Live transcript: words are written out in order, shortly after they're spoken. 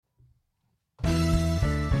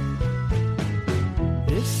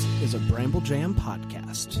is a Bramble Jam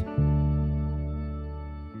podcast.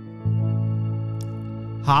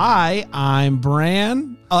 Hi, I'm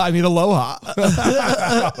Aloha.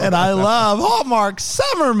 And I love Hallmark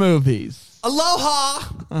summer movies.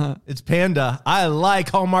 Aloha! It's Panda. I like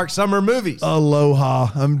Hallmark summer movies. Aloha.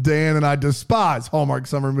 I'm Dan, and I despise Hallmark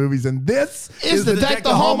summer movies, and this is the Deck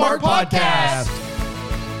the Hallmark podcast.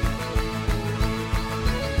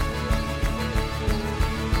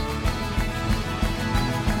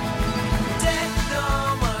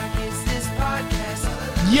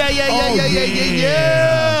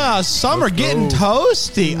 Yeah. Summer getting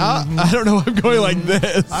toasty. I don't know why I'm going like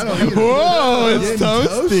this. I don't either. Whoa, it's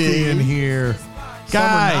toasty in toasty. here.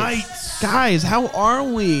 Guys, how are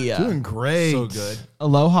we? Doing great. So good.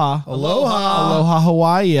 Aloha. Aloha.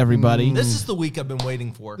 Hawaii, everybody. This is the week I've been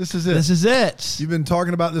waiting for. This is it. This is it. You've been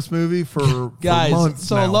talking about this movie for Guys, months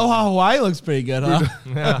so now. Aloha Hawaii looks pretty good, huh?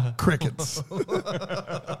 Yeah. Crickets.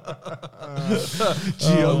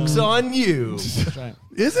 Joke's on you. Right.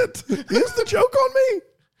 Is it? Is the joke on me?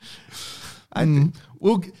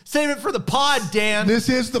 We'll save it for the pod, Dan. This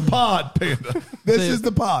is the pod, Panda. This is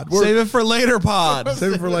the pod. Save it for later pod.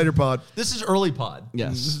 Save it for later pod. This is early pod. This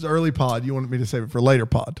Yes. is early pod. You wanted me to save it for later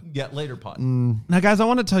pod. Yeah, later pod. Now, guys, I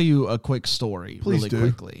want to tell you a quick story Please really do.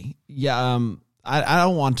 quickly. Yeah, I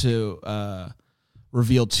don't want to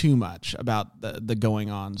reveal too much about the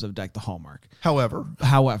going-ons of Deck the Hallmark.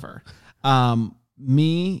 However,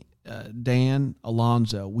 Me, Dan,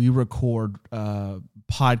 Alonzo, we record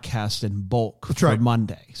podcasts in bulk for right.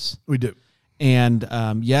 Mondays. we do. And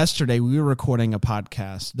yesterday we were recording a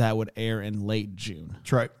podcast that would air in late June,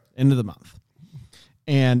 That's right. end of the month.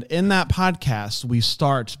 And in that podcast, we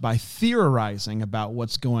start by theorizing about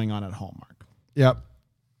what's going on at Hallmark Yep.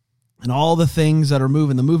 and all the things that are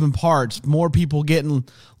moving, the moving parts, more people getting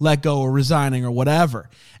let go or resigning or whatever.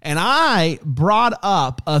 And I brought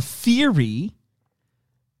up a theory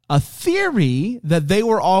that they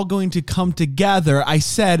were all going to come together. I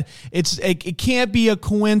said it can't be a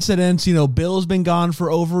coincidence. You know, Bill's been gone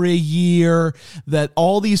for over a year, that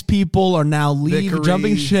all these people are now Vickery,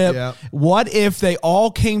 jumping ship. yeah. What if they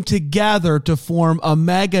all came together to form a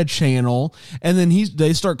mega channel, and then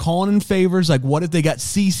they start calling in favors, like what if they got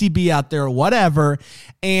CCB out there or whatever,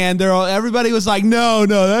 and everybody was like, no,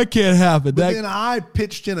 that can't happen. But then I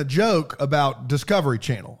pitched in a joke about Discovery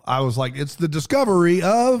Channel. I was like, it's the discovery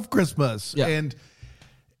of Christmas. Yeah. And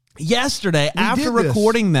yesterday, after did this.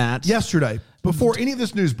 recording that, yesterday, before any of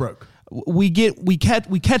this news broke, we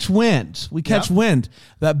catch wind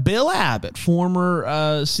that Bill Abbott, former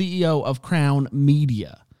CEO of Crown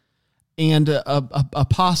Media, and a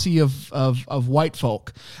posse of white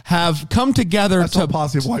folk have come together that's a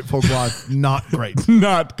posse of white folk live. Not great.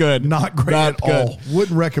 not good, Not great at all.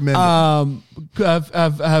 Wouldn't recommend it.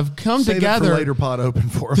 Have come Save together. it for later pod open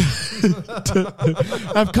for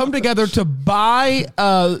them. Have come together to buy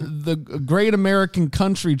the Great American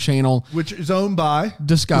Country Channel, Which is owned by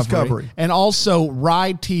Discovery, and also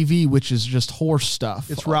Ride TV, which is just horse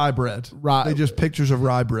stuff. It's rye bread. Rye- They just pictures of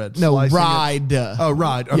rye bread. No, slicing it. Ride. Oh,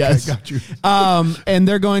 Ride. Okay, Yes. got you. And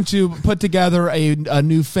they're going to put together a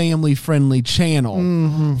new family-friendly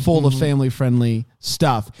channel full of family-friendly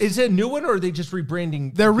stuff. Is it a new one, or are they just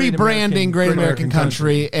rebranding? They're rebranding Great American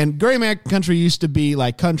Country, and Great American Country used to be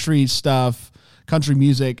like country stuff, country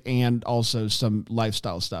music, and also some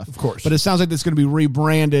lifestyle stuff. Of course. But it sounds like it's going to be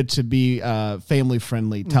rebranded to be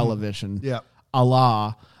family-friendly television. Yeah.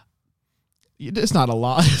 Allah. It's not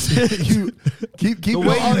Allah. You keep The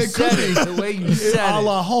way you said it. The way you said a it.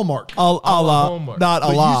 la Hallmark. Allah, Hallmark. not But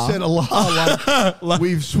Allah. you said Allah. Like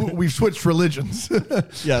we've switched religions.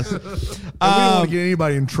 Yes. And we don't want to get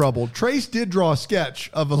anybody in trouble. Trace did draw a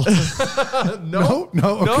sketch of a. No.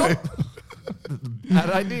 Okay. Bad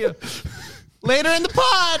idea. Later in the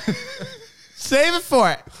pod. Save it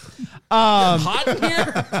for it. Hot in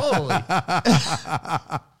here? Holy.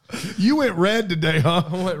 You went red today, huh?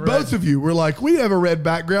 I went red. Both of you were like, we have a red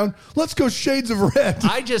background. Let's go shades of red.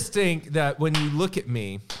 I just think that when you look at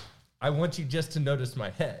me, I want you just to notice my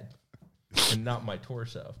head and not my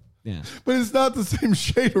torso. Yeah. But it's not the same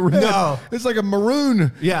shade of red. No. It's like a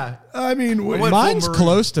maroon. Yeah. I mean, Mine's maroon.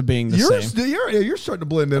 close to being the you're same. you're starting to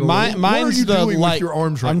blend in a little. Mine's what are you the doing light. with your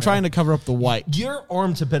arms right I'm now? trying to cover up the white. Your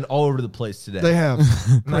arms have been all over the place today. They have.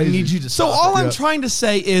 And I need you to So stop all it. I'm trying to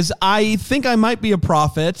say is I think I might be a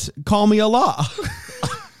prophet. Call me Allah.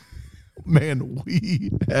 Man,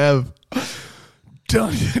 we have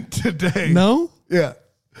done it today. No? Yeah.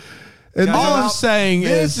 And All I'm saying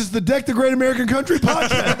this is is the Deck the Great American Country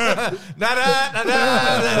podcast. Na, na, na, na,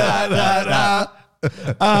 na, na, na, na.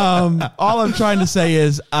 All I'm trying to say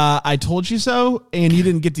is I told you so, and you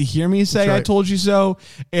didn't get to hear me say right. I told you so.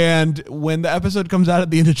 And when the episode comes out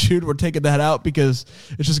at the end of June, we're taking that out because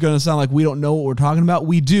it's just going to sound like we don't know what we're talking about.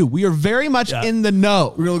 We do. We are very much in the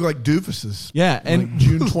know. We're going to look like doofuses. Yeah, and like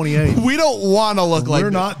June 28th. We don't want to look like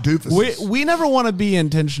We're not doofuses. We never want to be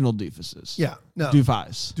intentional doofuses. Yeah, no.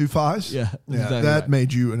 Doofus. Doofus? Yeah, exactly that right.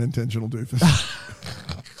 made you an intentional doofus.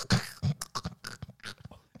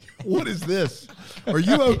 What is this? Are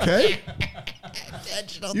you okay?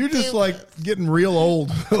 You're just like getting real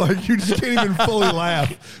old. Like you just can't even fully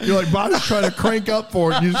laugh. You're like body's trying to crank up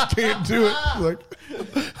for it. And you just can't do it. Like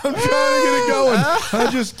I'm trying to get it going. I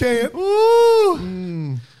just can't.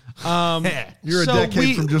 You're a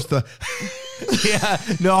decade from just the. Yeah,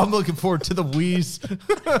 no, I'm looking forward to the wheeze,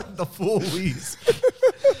 the full wheeze.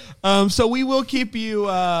 So we will keep you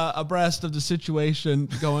abreast of the situation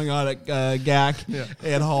going on at GAC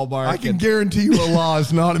and Hallmark. I can guarantee you Aloha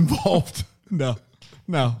is not involved. No,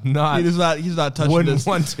 Not. He's not touching Wouldn't this.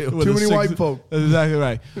 want to. with Too a many white folk. That's exactly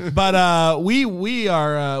right. But we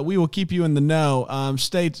will keep you in the know.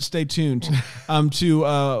 Stay tuned to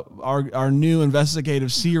our new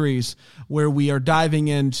investigative series where we are diving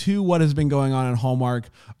into what has been going on in Hallmark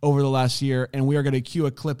over the last year, and we are going to cue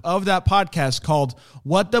a clip of that podcast called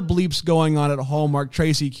 "What the Bleep's Going On at Hallmark."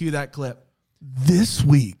 Tracy, cue that clip. This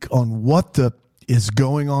week on What the is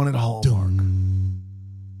Going On at Hallmark.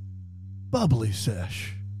 Bubbly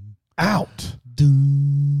Sesh. Out.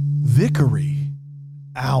 Vickery.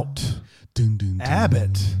 Out.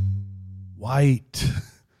 Abbott. White.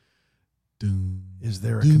 Is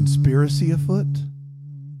there a conspiracy afoot?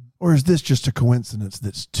 Or is this just a coincidence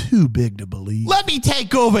that's too big to believe? Let me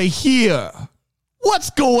take over here.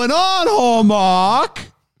 What's going on, Hallmark?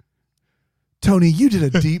 Tony, you did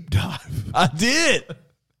a deep dive. I did.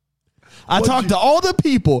 I talked to all the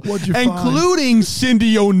people, what'd you including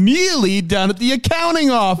Cindy O'Neilly down at the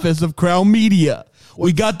accounting office of Crown Media.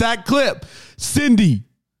 We got that clip. Cindy,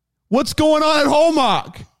 what's going on at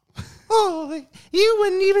Hallmark? Oh, you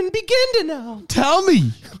wouldn't even begin to know. Tell me.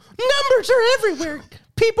 Numbers are everywhere.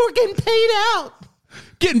 People are getting paid out.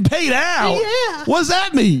 Getting paid out? Yeah. What does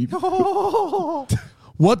that mean? Oh.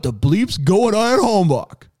 What the bleep's going on at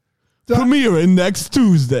Hallmark? Premiering next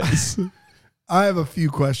Tuesdays. I have a few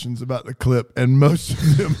questions about the clip, and most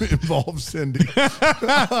of them involve Cindy.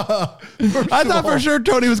 I thought for sure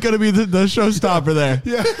Tony was going to be the showstopper there.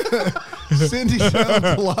 Yeah. Cindy sounds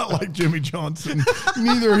a lot like Jimmy Johnson.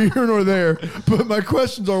 Neither here nor there. But my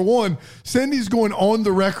questions are, one, Cindy's going on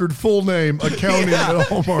the record full name, accounting at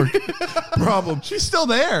Hallmark. Problem. She's still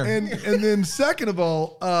there. And then second of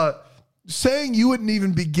all, saying you wouldn't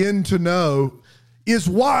even begin to know is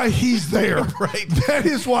why he's there. Right. That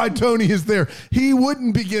is why Tony is there. He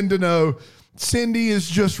wouldn't begin to know. Cindy is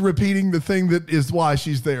just repeating the thing that is why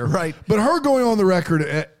she's there. Right. But her going on the record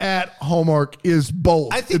at Hallmark is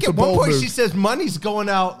bold. I think It's at a one bold point move. she says money's going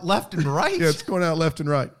out left and right. Yeah, it's going out left and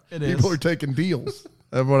right. It is. People are taking deals.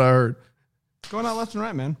 That's what I heard. Going out left and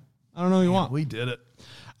right, man. I don't know what you want. We did it.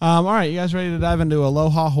 All right, you guys ready to dive into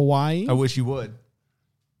Aloha, Hawaii? I wish you would.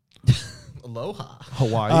 Aloha.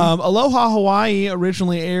 Hawaii. Aloha, Hawaii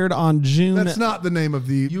originally aired on June. That's not the name of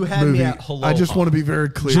the You had me movie. at Aloha. I just want to be very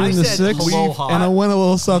clear. June I the said 6th, Aloha. and I went a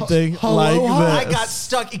little something like Aloha? this. I got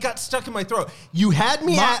stuck. It got stuck in my throat. You had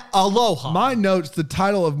me at Aloha. My notes, the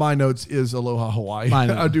title of my notes is Aloha, Hawaii. Mine-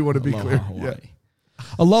 I do want to be Aloha, clear. Hawaii. Yeah.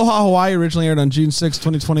 Aloha, Hawaii originally aired on June 6,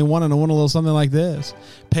 2021, and it went a little something like this.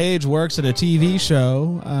 Paige works at a TV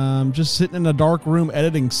show, just sitting in a dark room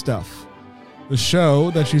editing stuff. The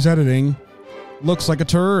show that she's editing looks like a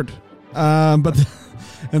turd. And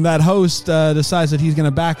that host decides that he's going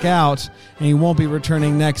to back out and he won't be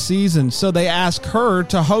returning next season. So they ask her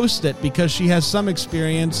to host it because she has some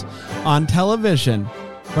experience on television.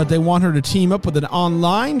 But they want her to team up with an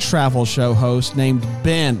online travel show host named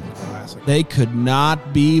Ben. They could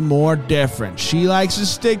not be more different. She likes to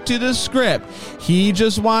stick to the script. He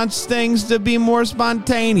just wants things to be more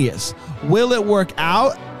spontaneous. Will it work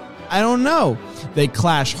out? I don't know. They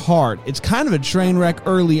clash hard. It's kind of a train wreck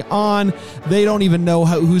early on. They don't even know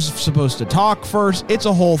who's supposed to talk first. It's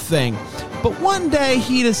a whole thing. But one day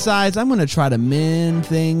he decides, I'm going to try to mend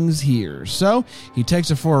things here. So he takes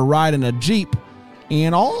her for a ride in a Jeep.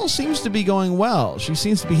 And all seems to be going well. She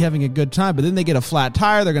seems to be having a good time, but then they get a flat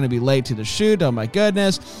tire. They're going to be late to the shoot. Oh my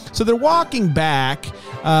goodness! So they're walking back,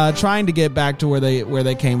 trying to get back to where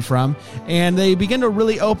they came from, and they begin to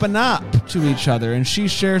really open up to each other. And she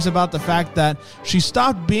shares about the fact that she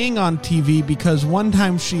stopped being on TV because one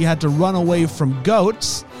time she had to run away from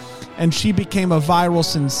goats, and she became a viral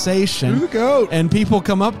sensation. You're the goat. And people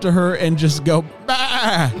come up to her and just go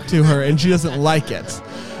bah! To her, and she doesn't like it.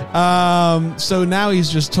 So now he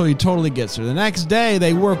totally gets her. The next day,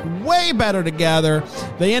 they work way better together.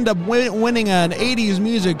 They end up winning an 80s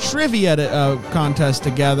music trivia contest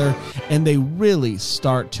together, and they really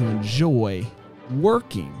start to enjoy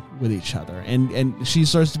working with each other. And she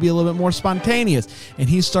starts to be a little bit more spontaneous, and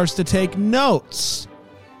he starts to take notes.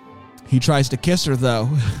 He tries to kiss her, though.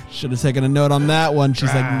 Should have taken a note on that one.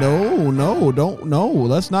 She's like, no,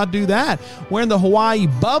 let's not do that. We're in the Hawaii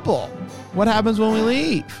bubble. What happens when we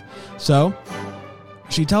leave? So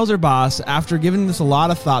she tells her boss, after giving this a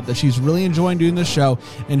lot of thought, that she's really enjoying doing the show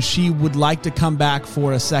and she would like to come back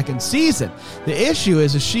for a second season. The issue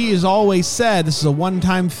is that she has always said this is a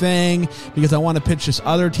one-time thing because I want to pitch this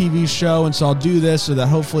other TV show, and so I'll do this so that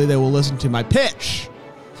hopefully they will listen to my pitch.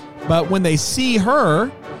 But when they see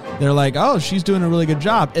her, they're like, oh, she's doing a really good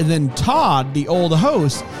job. And then Todd, the old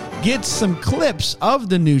host, gets some clips of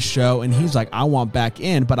the new show, and he's like, I want back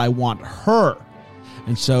in, but I want her.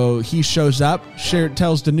 And so he shows up,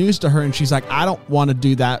 tells the news to her, and she's like, I don't want to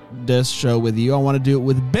do this show with you. I want to do it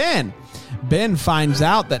with Ben. Ben finds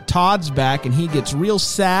out that Todd's back, and he gets real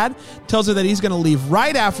sad, tells her that he's going to leave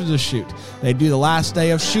right after the shoot. They do the last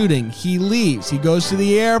day of shooting. He leaves. He goes to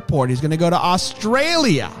the airport. He's going to go to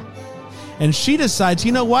Australia. And she decides,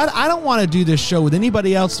 you know what? I don't want to do this show with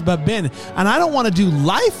anybody else but Ben. And I don't want to do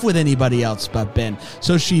life with anybody else but Ben.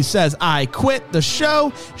 So she says, I quit the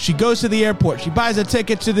show. She goes to the airport. She buys a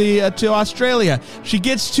ticket to Australia. She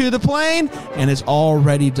gets to the plane and it's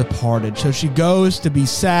already departed. So she goes to be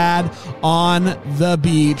sad on the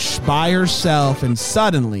beach by herself. And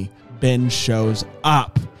suddenly Ben shows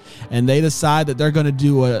up. And they decide that they're going to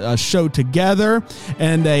do a show together,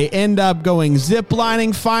 and they end up going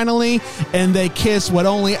ziplining finally, and they kiss what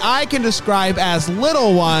only I can describe as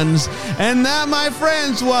little ones, and that, my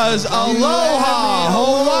friends, was Aloha,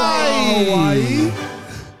 Hawaii.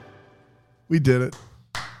 We did it.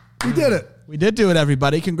 We did it. We did do it,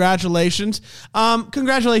 everybody. Congratulations.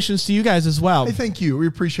 Congratulations to you guys as well. Hey, thank you. We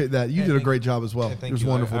appreciate that. You did a great job as well. It was a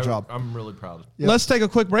wonderful job. I'm really proud. Yep. Let's take a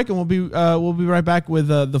quick break, and we'll be right back with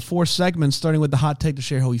the 4 segments, starting with the hot take to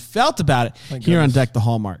share how we felt about it here on Deck the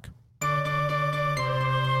Hallmark.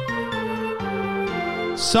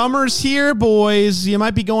 Summer's here, boys. You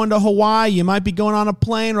might be going to Hawaii. You might be going on a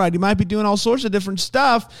plane ride. You might be doing all sorts of different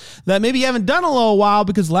stuff that maybe you haven't done in a little while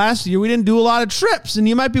because last year we didn't do a lot of trips. And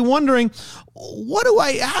you might be wondering, what's one of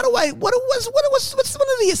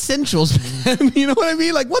the essentials? You know what I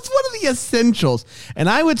mean? Like, what's one of the essentials? And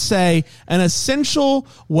I would say an essential,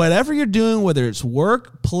 whatever you're doing, whether it's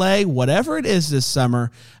work, play, whatever it is this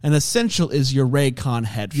summer, an essential is your Raycon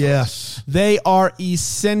headphones. Yes. They are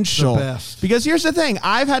essential. The best. Because here's the thing.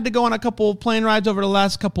 I've had to go on a couple of plane rides over the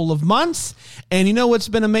last couple of months. And you know what's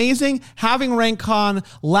been amazing? Having Raycon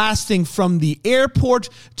lasting from the airport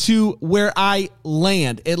to where I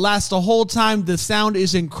land. It lasts the whole time. The sound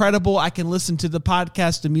is incredible. I can listen to the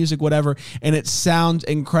podcast, the music, whatever, and it sounds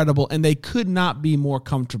incredible. And they could not be more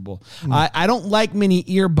comfortable. I don't like many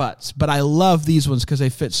earbuds, but I love these ones because they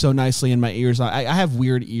fit so nicely in my ears. I have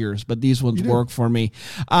weird ears, but these ones work for me.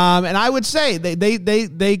 And I would say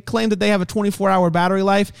they claim that they have a 24-hour battery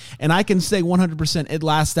life, and I can say 100% it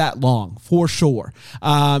lasts that long for sure.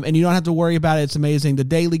 And you don't have to worry about it. It's amazing. The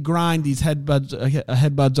daily grind, these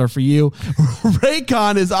headbuds are for you.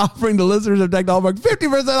 Raycon is offering the listeners of Deck the Hallmark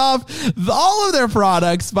 50% off all of their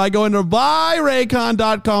products by going to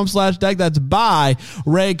buyraycon.com/deck. That's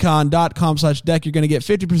buyraycon.com/deck. You're going to get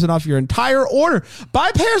 50% off your entire order.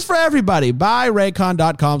 Buy pairs for everybody.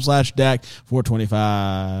 Buyraycon.com/deck for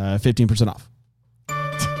 15% off.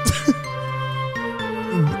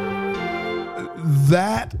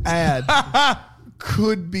 That ad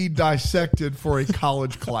could be dissected for a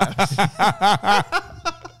college class.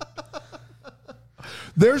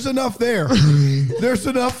 There's enough there. There's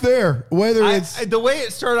enough there. Whether it's the way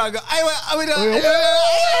it started,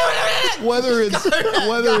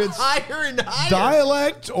 whether it's higher and higher.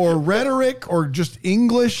 dialect or rhetoric or just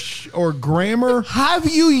English or grammar. Have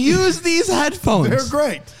you used these headphones? They're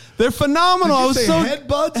great. They're phenomenal. Did you I was say so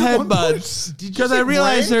headbuds at one headbuds point? because I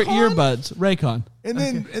realized they're earbuds. Raycon. And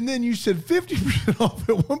then you said 50% off.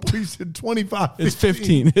 At one point you said 25. It's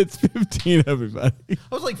 15. It's 15. Everybody. I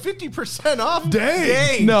was like 50% off.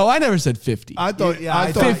 Dang. No, I never said 50. I thought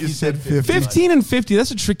you said 50. 15 and 50.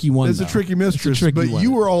 That's a tricky one. It's a tricky mistress, but one.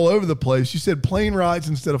 you were all over the place. You said plane rides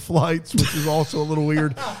instead of flights, which is also a little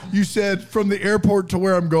weird. You said from the airport to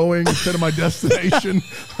where I'm going instead of my destination.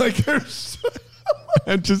 Like there's.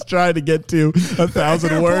 I'm just trying to get to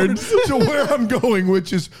 1,000 words to where I'm going,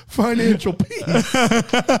 which is financial peace.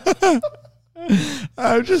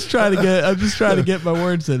 I'm just trying to get my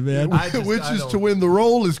words in, man. Which is to win the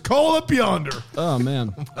role is call up yonder. Oh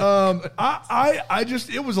man. I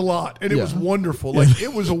just, it was a lot, and it was wonderful. Like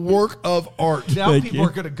it was a work of art. Now Thank people you.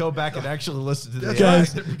 are going to go back and actually listen to this.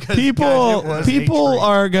 Guys, people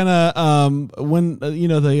are gonna when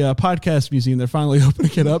the podcast museum, they're finally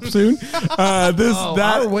opening it up soon.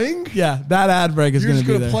 Our wing? Yeah, that ad break is You're going just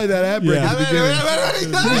to be going to there. play that ad break Yeah. at the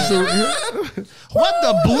beginning. What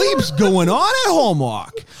the bleep's going on at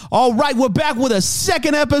Hallmark? All right, we're back with a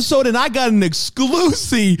second episode, and I got an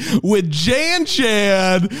exclusive with Jan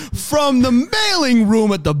from the mailing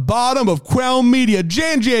room at the bottom of Crown Media.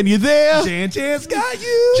 Jan, you there? Jan's got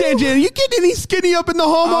you. Jan, you getting any skinny up in the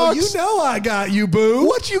Hallmarks? Oh, you know I got you, boo.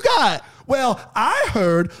 What you got? Well, I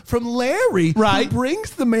heard from Larry, Right. who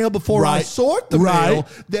brings the mail before I Right. sort the Right. mail,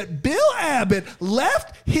 that Bill Abbott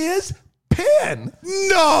left his pen.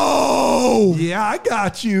 No! Yeah, I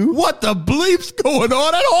got you. What the bleep's going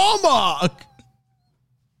on at Hallmark?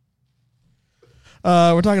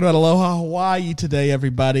 We're talking about Aloha, Hawaii today,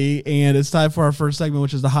 everybody, and it's time for our first segment,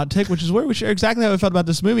 which is the hot take, which is where we share exactly how we felt about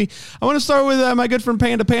this movie. I want to start with my good friend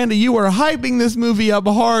Panda. You were hyping this movie up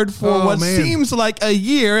hard for what seems like a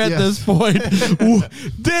year at this point.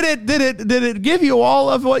 Did it give you all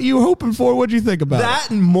of what you were hoping for? What'd you think about that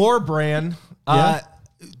it? and more, Bran. Yeah.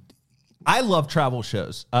 I love travel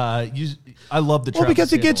shows. I love the travel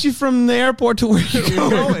Because it gets you from the airport to where you're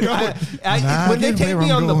going. When they take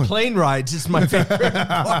me on the plane rides, it's my favorite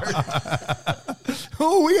part.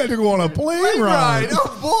 Oh, we got to go on a plane ride.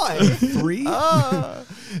 Oh, boy. 3?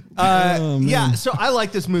 Yeah, so I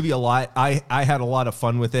like this movie a lot. I had a lot of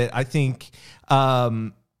fun with it. I think,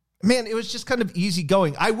 man, it was just kind of easy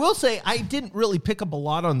going. I will say I didn't really pick up a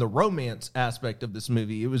lot on the romance aspect of this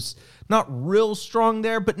movie. It was not real strong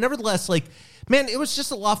there, but nevertheless, like, man, it was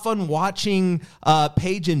just a lot of fun watching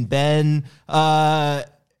Paige and Ben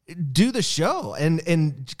do the show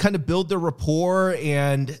and kind of build their rapport.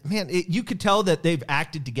 And man, you could tell that they've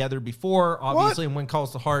acted together before, obviously, in When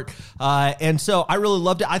Calls the Heart. And so I really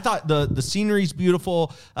loved it. I thought the scenery's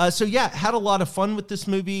beautiful. So yeah, had a lot of fun with this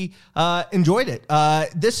movie. Enjoyed it.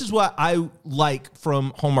 This is what I like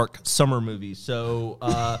from Hallmark summer movies. So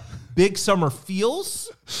big summer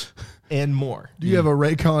feels and more. Do you have a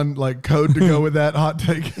Raycon like code to go with that hot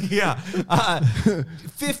take? Yeah.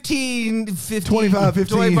 25%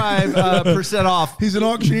 25% off. He's an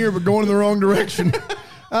auctioneer, but going in the wrong direction.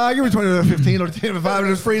 Give me 20 15 or 10 5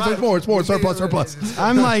 and it's free. It's more. Surplus.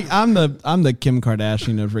 I'm the Kim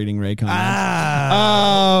Kardashian of reading Raycon.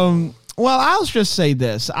 Well, I'll just say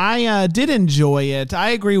this. I did enjoy it. I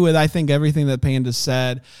agree with, I think, everything that Panda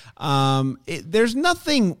said. There's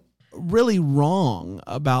nothing really wrong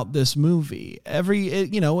about this movie.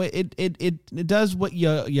 It does what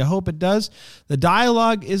you hope it does. The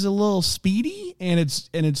dialogue is a little speedy and it's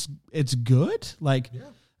good. Like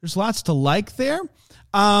there's lots to like there.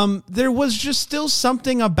 There was just still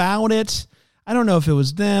something about it. I don't know if it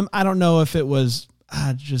was them. I don't know if it was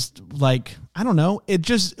just like, I don't know. It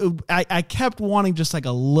just, I kept wanting just like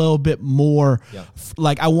a little bit more. Yeah.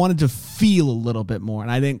 Like I wanted to feel a little bit more, and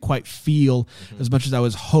I didn't quite feel as much as I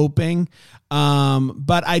was hoping.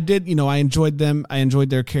 But I did, I enjoyed them. I enjoyed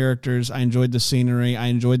their characters. I enjoyed the scenery. I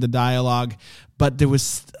enjoyed the dialogue. But there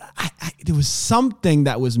was something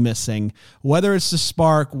that was missing. Whether it's the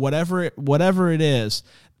spark, whatever it is,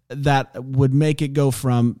 that would make it go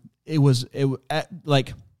from it was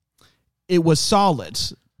solid,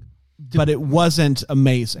 but it wasn't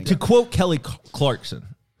amazing. To quote Kelly Clarkson,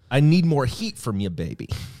 I need more heat from you, baby.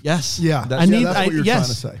 Yes. Yeah. That's what you're trying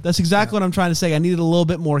to say. That's exactly what I'm trying to say. I needed a little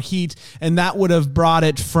bit more heat, and that would have brought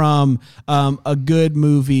it from a good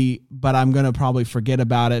movie, but I'm going to probably forget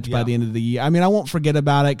about it by the end of the year. I mean, I won't forget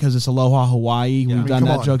about it because it's Aloha, Hawaii. We've done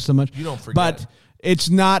that joke so much. You don't forget. But it's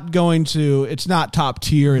not top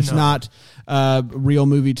tier. It's not real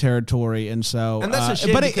movie territory, and so. And that's a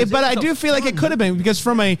shame, but I do feel like it could have been, because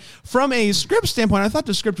from a script standpoint, I thought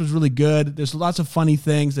the script was really good. There's lots of funny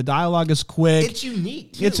things. The dialogue is quick. It's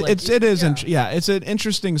unique. Too. It's an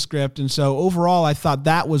interesting script, and so overall, I thought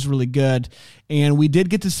that was really good. And we did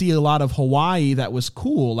get to see a lot of Hawaii that was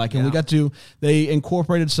cool. They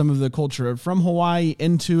incorporated some of the culture from Hawaii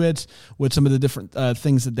into it with some of the different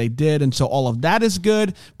things that they did. And so all of that is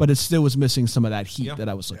good, but it still was missing some of that heat that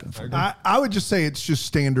I was looking for. I would just say it's just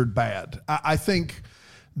standard bad. I think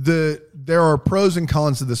there are pros and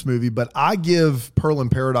cons to this movie, but I give Pearl in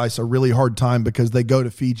Paradise a really hard time because they go to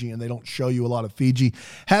Fiji and they don't show you a lot of Fiji.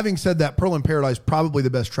 Having said that, Pearl in Paradise probably the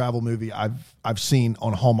best travel movie I've seen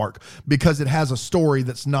on Hallmark because it has a story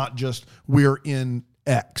that's not just we're in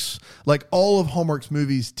X. Like all of Hallmark's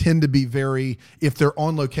movies tend to be very, if they're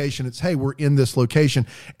on location, it's, hey, we're in this location.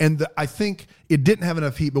 And I think it didn't have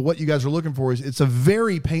enough heat, but what you guys are looking for is it's a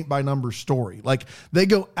very paint by numbers story. Like they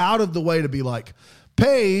go out of the way to be like,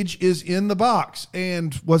 Paige is in the box.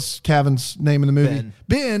 And what's Kevin's name in the movie?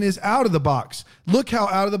 Ben is out of the box. Look how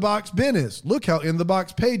out of the box Ben is. Look how in the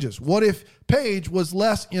box Paige is. What if Paige was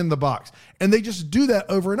less in the box? And they just do that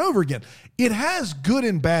over and over again. It has good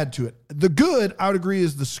and bad to it. The good, I would agree,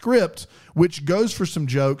 is the script, which goes for some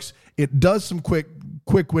jokes. It does some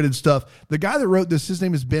quick-witted stuff. The guy that wrote this, his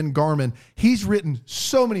name is Ben Garman. He's written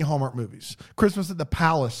so many Hallmark movies. Christmas at the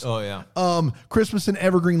Palace. Oh, yeah. Christmas and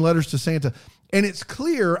Evergreen Letters to Santa. And it's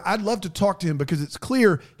clear, I'd love to talk to him because it's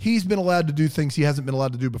clear he's been allowed to do things he hasn't been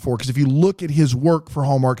allowed to do before. Because if you look at his work for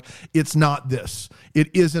Hallmark, it's not this.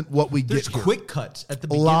 It isn't what we There's get here. quick cuts at the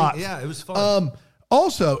beginning. A lot. Yeah, it was fun.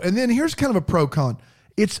 Also, and then here's kind of a pro con.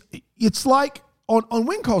 It's like on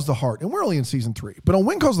Wind Calls the Heart, and we're only in season 3, but on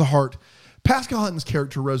Wind Calls the Heart, Pascal Hutton's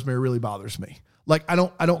character, Rosemary, really bothers me. Like, I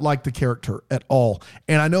don't like the character at all.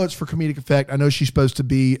 And I know it's for comedic effect. I know she's supposed to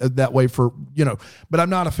be that way for, but I'm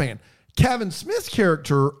not a fan. Kevin Smith's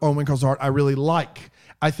character on Wind Calls the Heart, I really like.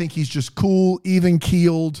 I think he's just cool, even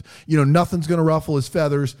keeled. Nothing's going to ruffle his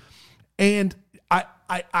feathers. And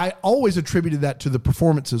I always attributed that to the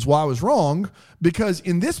performances. Well, I was wrong because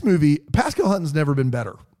in this movie, Pascal Hutton's never been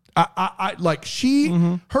better.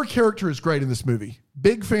 Her character is great in this movie.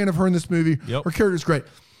 Big fan of her in this movie. Yep. Her character is great.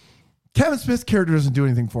 Kevin Smith's character doesn't do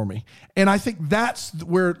anything for me. And I think that's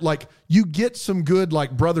where you get some good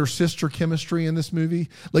brother-sister chemistry in this movie.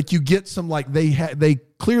 Like you get some they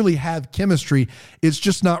clearly have chemistry. It's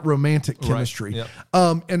just not romantic chemistry. Right.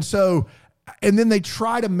 Yep. And then they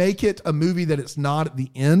try to make it a movie that it's not at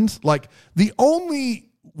the end. Like the only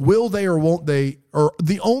will they or won't they, or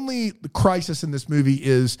the only crisis in this movie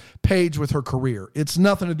is Paige with her career. It's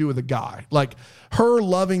nothing to do with the guy. Like her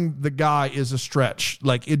loving the guy is a stretch.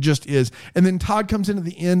 Like it just is. And then Todd comes in at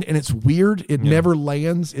the end and it's weird. It never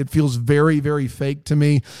lands. It feels very, very fake to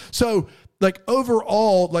me. So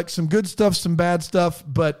overall, some good stuff, some bad stuff,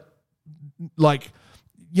 but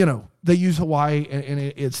they use Hawaii and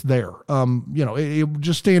it's there. It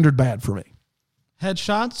just standard bad for me.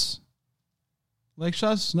 Headshots, lake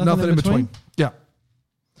shots, nothing in between. Yeah,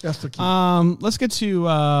 that's the key. Let's get to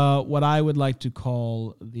what I would like to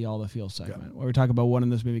call the all the feels segment, where we talk about what in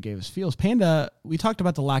this movie gave us feels. Panda, we talked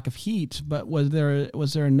about the lack of heat, but was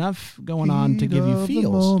there enough going on to give you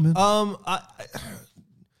feels? I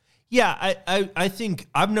think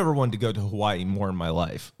I've never wanted to go to Hawaii more in my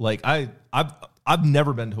life. I've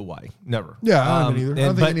never been to Hawaii. Never. Yeah, I haven't either. I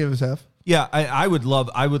don't think any of us have. Yeah, I would love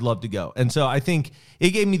to go. And so I think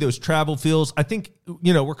it gave me those travel feels. I think,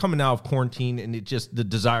 we're coming out of quarantine and the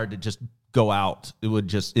desire to just go out,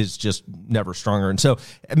 is just never stronger. And so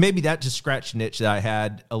maybe that just scratched an itch that I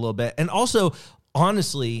had a little bit. And also,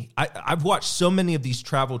 honestly, I've watched so many of these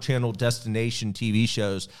Travel Channel destination TV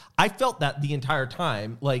shows. I felt that the entire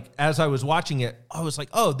time. As I was watching it, I was like,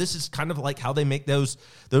 oh, this is kind of like how they make those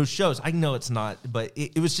shows. I know it's not, but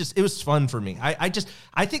it was fun for me. I just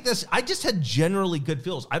had generally good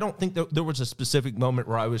feels. I don't think there was a specific moment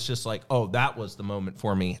where I was just like, oh, that was the moment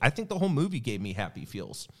for me. I think the whole movie gave me happy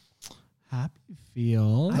feels. Happy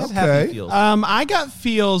feels. I have happy feels. I got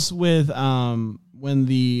feels with when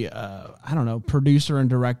the producer and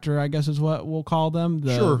director, I guess is what we'll call them,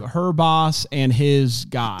 her boss and his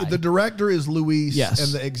guy. The director is Luis, yes,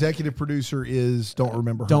 and the executive producer is don't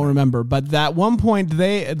remember. But at one point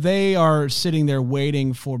they are sitting there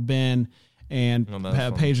waiting for Ben and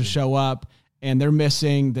Paige to show up, and they're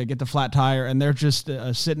missing. They get the flat tire, and they're just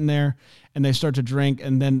sitting there, and they start to drink,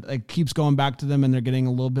 and then it keeps going back to them, and they're getting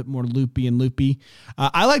a little bit more loopy.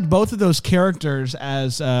 I liked both of those characters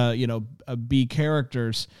as B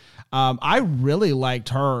characters. I really liked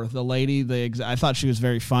her, the lady. I thought she was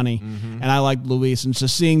very funny, and I liked Luis, and so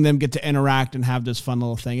seeing them get to interact and have this fun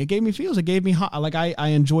little thing, it gave me feels. It gave me I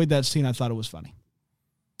enjoyed that scene. I thought it was funny.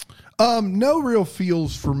 No real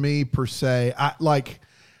feels for me per se.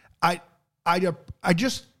 I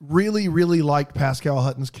just really, really liked Pascal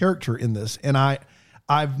Hutton's character in this. And here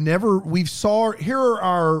are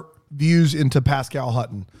our views into Pascal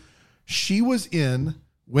Hutton. She was in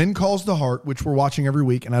Wind Calls the Heart, which we're watching every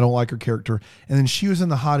week, and I don't like her character. And then she was in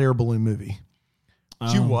the Hot Air Balloon movie.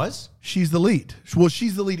 She was? She's the lead. Well,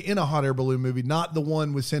 she's the lead in a hot air balloon movie, not the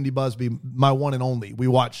one with Cindy Busby, my one and only. We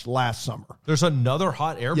watched last summer. There's another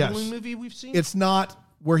hot air balloon movie we've seen? It's not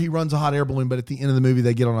where he runs a hot air balloon, but at the end of the movie,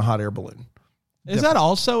 they get on a hot air balloon. Is that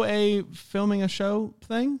also a filming a show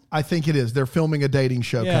thing? I think it is. They're filming a dating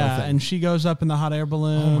show kind of thing. And she goes up in the hot air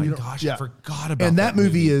balloon. Oh, my gosh. I forgot about And that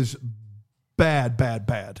movie is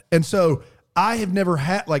bad. And so I have never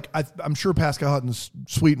had, like, I'm sure Pascal Hutton's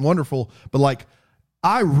sweet and wonderful, but, like,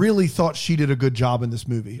 I really thought she did a good job in this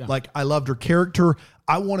movie. Yeah. Like, I loved her character.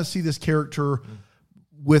 I want to see this character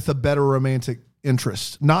with a better romantic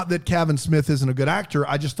interest. Not that Kevin Smith isn't a good actor.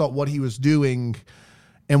 I just thought what he was doing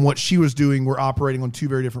and what she was doing were operating on two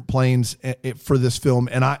very different planes for this film.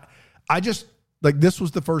 And I just, like, this was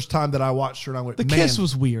the first time that I watched her and I went, the kiss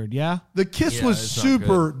was weird, yeah? The kiss was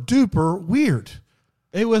super duper weird.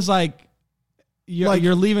 It was like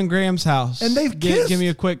you're leaving Graham's house. And they've kissed. Give me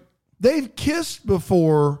a quick... They've kissed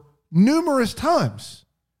before numerous times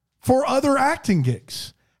for other acting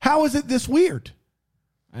gigs. How is it this weird?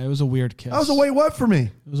 It was a weird kiss. That was a way what for me?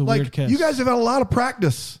 It was a weird kiss. You guys have had a lot of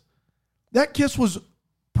practice. That kiss was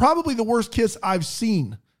probably the worst kiss I've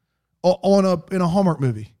seen in a Hallmark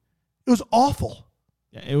movie. It was awful.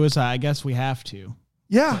 Yeah, it was. I guess we have to.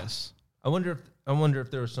 Yeah. Kiss. I wonder if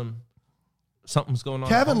there was something's going on.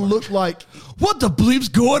 Kevin looked like, what the bleep's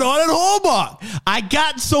going on at Hallmark? I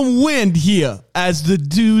got some wind here as the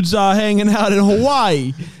dudes are hanging out in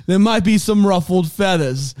Hawaii. There might be some ruffled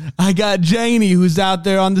feathers. I got Janie who's out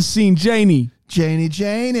there on the scene. Janie. Hey,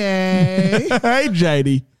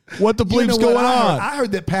 Janie. What the bleep's going on? I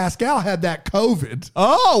heard that Pascal had that COVID.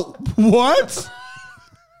 Oh, what?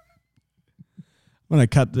 I'm going to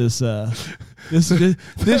cut this this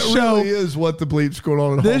show really is what the bleep's going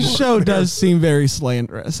on. This show does seem very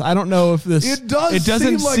slanderous. I don't know if this. It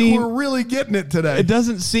doesn't seem like we're really getting it today. It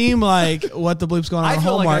doesn't seem like what the bleep's going on. I feel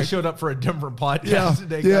Hallmark. like I showed up for a different podcast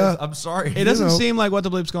today, guys. I'm sorry. It doesn't seem like what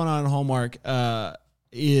the bleep's going on in Hallmark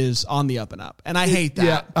is on the up and up, and I hate that.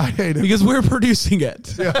 Yeah, I hate it because we're producing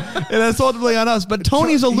it, and that's ultimately on us. But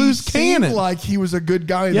Tony's a loose cannon. Seemed like he was a good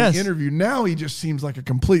guy in the interview. Now he just seems like a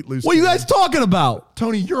complete loose. What are you guys talking about?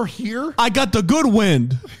 Tony, you're here. I got the good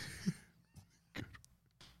wind.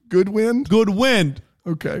 Good wind? Good wind.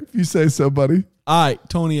 Okay, if you say so, buddy. All right,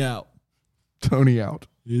 Tony out. Tony out.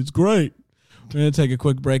 It's great. We're going to take a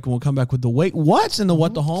quick break, and we'll come back with the wait what's and the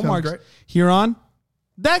what the Hallmarks here on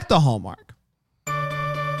Deck the Hallmark.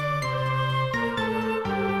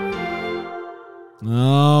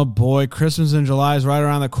 Oh, boy. Christmas in July is right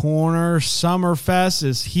around the corner. Summerfest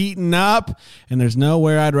is heating up, and there's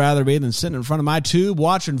nowhere I'd rather be than sitting in front of my tube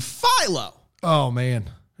watching Philo. Oh, man.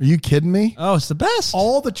 Are you kidding me? Oh, it's the best.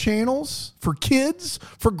 All the channels for kids,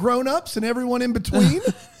 for grown-ups, and everyone in between.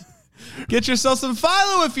 Get yourself some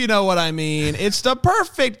Philo if you know what I mean. It's the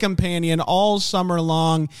perfect companion all summer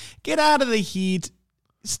long. Get out of the heat.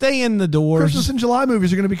 Stay in the doors. Christmas in July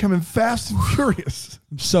movies are going to be coming fast and furious.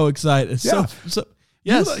 I'm so excited. Yeah. So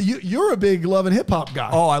yes. You're a big love and hip-hop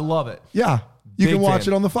guy. Oh, I love it. Yeah. You Big can watch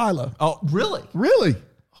fan. it on the Philo. Oh, really? Really?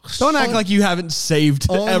 Don't act like you haven't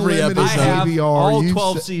saved every Unlimited episode. I have DVR. all You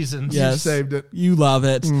 12 seasons. You saved it. You love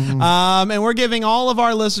it. Mm-hmm. And we're giving all of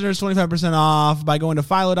our listeners 25% off by going to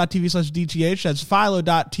philo.tv/DTH. That's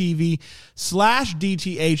philo.tv/DTH.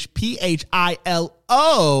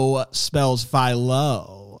 PHILO spells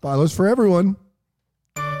Philo. Philo's for everyone.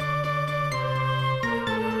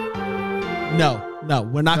 No,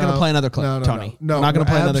 we're not going to play another clip, Tony. No, we're not going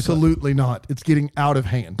to play another clip. Absolutely not. It's getting out of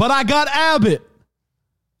hand. But I got Abbott.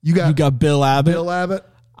 You got Bill Abbott. Bill Abbott.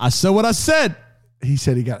 I said what I said. He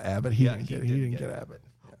said he got Abbott. He didn't get Abbott.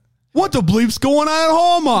 What the bleep's going on at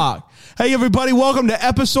Hallmark? Hey, everybody, welcome to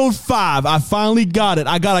episode 5. I finally got it.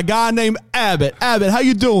 I got a guy named Abbott. Abbott, how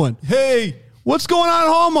you doing? Hey. What's going on at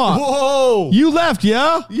Hallmark? Whoa. You left,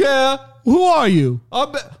 yeah? Yeah. Who are you?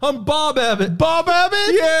 I'm Bob Abbott. Bob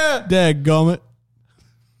Abbott? Yeah. Dadgummit.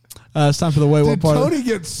 It's time for the way. Did What part Tony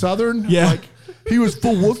get Southern? Yeah. Like, he was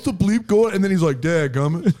full, what's the bleep going? And then he's like,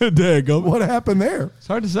 dadgummit. Dadgummit. What happened there? It's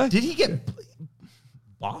hard to say. Did he get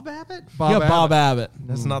Bob Abbott? Bob Abbott.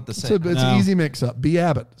 That's not the same. It's an easy mix-up. B.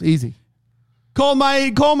 Abbott. It's easy. Call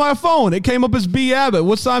my phone. It came up as B. Abbott.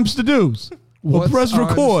 What's times to do's? Well, press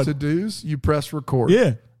record. To do's, you press record.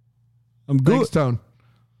 Yeah. I'm good. Thanks, Tone.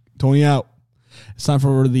 Tony out. It's time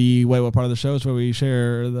for the Wait What part of the show. It's where we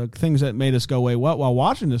share the things that made us go wait what while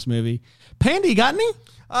watching this movie. Pandy, got any?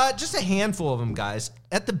 Just a handful of them, guys.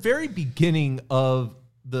 At the very beginning of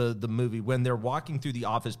the movie, when they're walking through the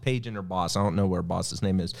office, Paige and her boss, I don't know where boss's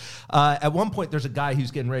name is. At one point, there's a guy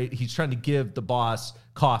who's getting ready. He's trying to give the boss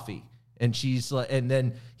coffee. And she's like, and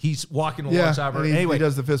then he's walking alongside her. Anyway, he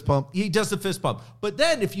does the fist pump. He does the fist bump. But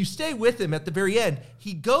then if you stay with him at the very end,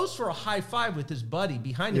 he goes for a high five with his buddy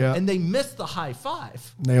behind him, and they miss the high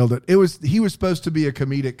five. Nailed it. He was supposed to be a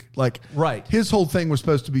comedic, right. His whole thing was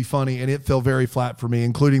supposed to be funny, and it fell very flat for me,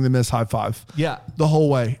 including the miss high five. Yeah. The whole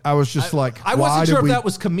way. I was just I wasn't sure if that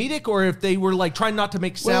was comedic or if they were like trying not to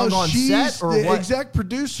make sound on set or the what. exec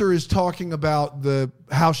producer is talking about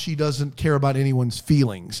how she doesn't care about anyone's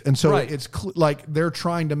feelings. And so it's like they're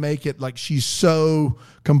trying to make it like she's so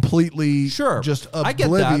completely just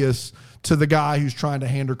oblivious to the guy who's trying to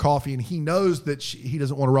hand her coffee, and he knows that he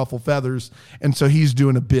doesn't want to ruffle feathers, and so he's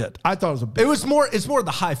doing a bit. I thought it was a bit. It's more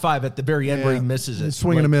the high five at the very end where he misses it.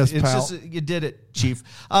 Swing and a miss, it's pal. Just, you did it, Chief.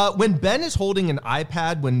 When Ben is holding an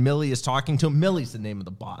iPad when Millie is talking to him, Millie's the name of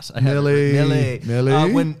the boss. Millie.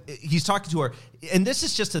 When he's talking to her, and this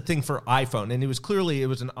is just a thing for iPhone, and it was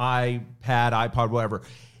an iPad, iPod, whatever.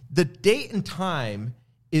 The date and time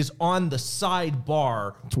is on the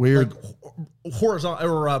sidebar. It's weird. Like horizontal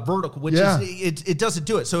or vertical, which is it doesn't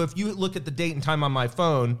do it. So if you look at the date and time on my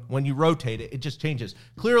phone, when you rotate it, it just changes.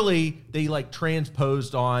 Clearly, they like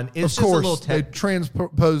transposed on. It's of course, just a little they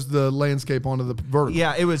transposed the landscape onto the vertical.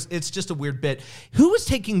 Yeah, it's just a weird bit. Who was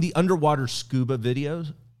taking the underwater scuba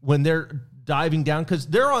videos when they're diving down? Because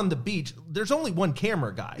they're on the beach. There's only one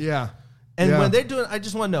camera guy. Yeah. And when they're doing, I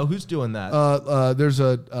just want to know who's doing that. There's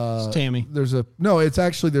it's Tammy. There's a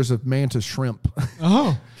mantis shrimp.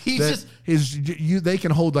 Oh, they can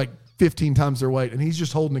hold like 15 times their weight, and he's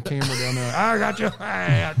just holding the camera down there. I got you.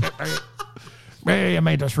 Hey,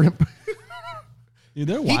 mantis shrimp. Dude,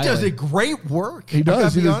 they're he does a great work. He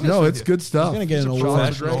does. No, it's good stuff. He's gonna get an award.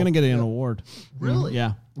 He's gonna get an award. Really?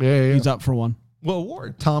 Yeah. Yeah. He's up for one. What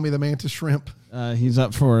award? Tommy the mantis shrimp. He's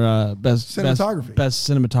up for best cinematography. Best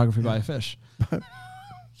cinematography by a fish.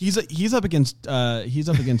 He's up against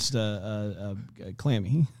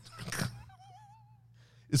Clammy.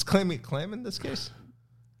 Is Clammy clam in this case?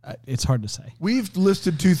 It's hard to say. We've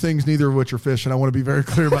listed two things, neither of which are fish, and I want to be very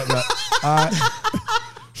clear about that.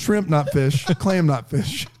 Shrimp, not fish. Clam, not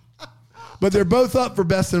fish. But they're both up for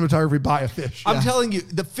best cinematography by a fish. I'm telling you,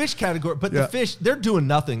 the fish category, but the fish, they're doing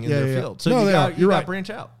nothing in their field. So no, you got to branch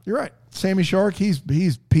out. You're right. Sammy Shark, he's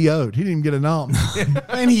PO'd. He didn't even get a nom.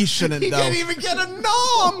 And he shouldn't, He though. didn't even get a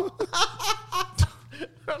nom.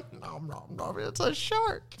 Nom. It's a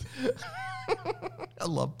shark. I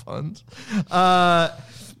love puns.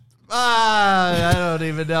 I don't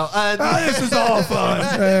even know. This is all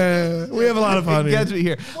fun. We have a lot of fun here. Gets me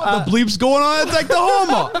here. What the bleep's going on at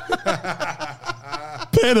Oklahoma?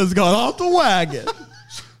 Panda's gone off the wagon.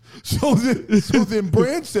 So then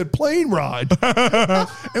Brand said plane ride,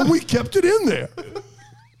 and we kept it in there.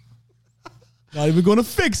 Not even going to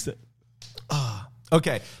fix it.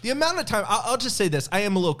 Okay. The amount of time, I'll just say this. I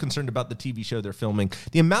am a little concerned about the TV show they're filming.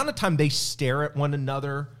 The amount of time they stare at one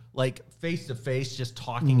another, like face to face, just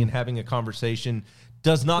talking and having a conversation,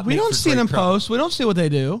 does not We make don't for see great them travel. post. We don't see what they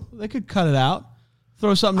do. They could cut it out.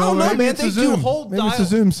 Throw something I don't over know, it. man. They do Zoom. whole Maybe it's a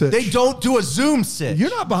Zoom sit. They don't do a Zoom sit. You're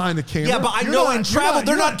not behind the camera. Yeah, but I You're know not- in travel,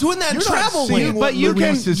 they're not doing that in you're not travel seeing lane. what But you can,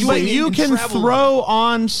 Luis is but seeing. you in can travel throw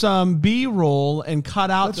on some B-roll and cut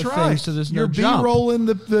out That's the right. things so there's You're no jump. B-roll in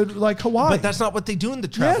the like Hawaii. But that's not what they do in the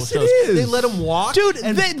travel Yes, it shows. is. They let them walk. Dude,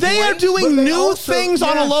 and they are point. doing But they new also- things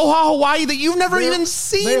on yes. Aloha Hawaii that you've never even they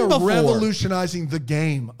seen are before. revolutionizing the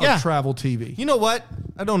game of travel TV. You know what?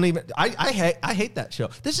 I don't even. I hate that show.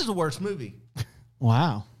 This is the worst movie.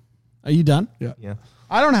 Wow. Are you done? Yeah.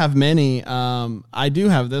 I don't have many. I do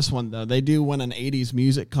have this one, though. They do win an 80s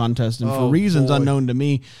music contest, and for reasons unknown to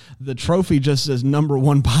me, the trophy just says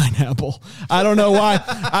 #1 pineapple. I don't know why.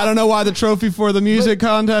 I don't know why the trophy for the music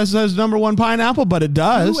contest says #1 pineapple, but it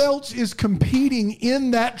does. Who else is competing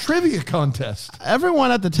in that trivia contest?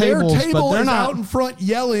 Everyone at the Their tables, table but they're is not out in front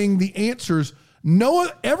yelling the answers.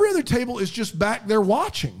 Every other table is just back there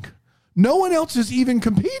watching. No one else is even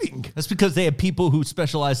competing. That's because they have people who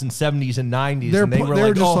specialize in 70s and 90s. They're and they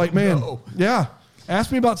were just oh, like, man, no. yeah.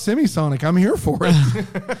 Ask me about Semisonic. I'm here for it.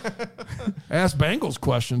 Ask Bengals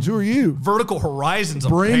questions. Who are you? Vertical Horizons.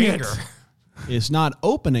 Bring a banger. it. It's not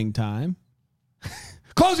opening time.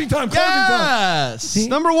 Closing time. Yes,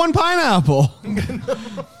 #1 pineapple.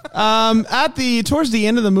 Towards the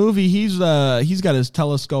end of the movie, he's got his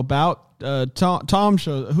telescope out. Tom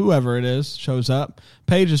shows, whoever it is, shows up.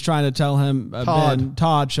 Paige is trying to tell him.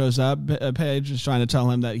 Todd shows up. Paige is trying to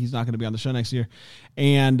tell him that he's not going to be on the show next year,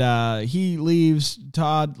 and he leaves.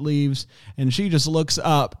 Todd leaves, and she just looks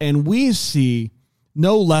up, and we see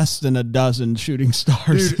no less than a dozen shooting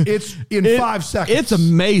stars. Dude, it's in 5 seconds. It's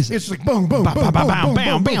amazing. It's like boom, boom, boom, boom, boom,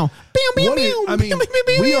 boom, boom.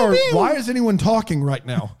 Why is anyone talking right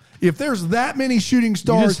now? If there's that many shooting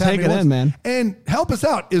stars, just take it in, man. And help us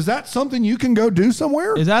out. Is that something you can go do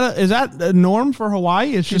somewhere? Is that a norm for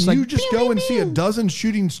Hawaii? It's just can you like just go and see a dozen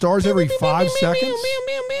shooting stars every 5 seconds?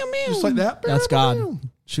 Just like that? that's God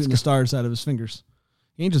shooting the stars out of his fingers.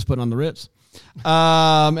 He ain't just putting on the Ritz.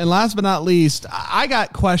 And last but not least, I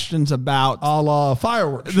got questions about A la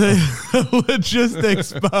fireworks. the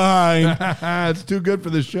logistics behind It's too good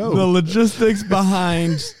for this show. the logistics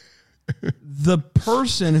behind the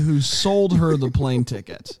person who sold her the plane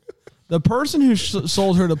ticket. The person who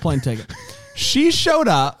sold her the plane ticket. She showed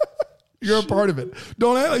up. You're a part of it.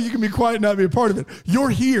 Don't act like you can be quiet and not be a part of it.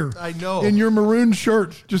 You're here. I know. In your maroon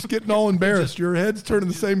shirt, just getting all embarrassed. Your head's turning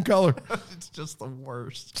the same color. It's just the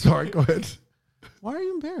worst. Sorry, go ahead. Why are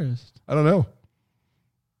you embarrassed? I don't know.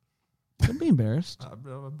 Don't be embarrassed. I'm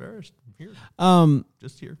embarrassed. I'm here.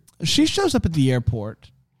 Just here. She shows up at the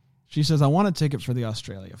airport. She says, I want a ticket for the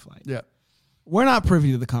Australia flight. Yeah. We're not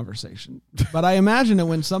privy to the conversation, but I imagine it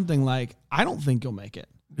went something like, I don't think you'll make it.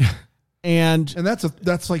 And that's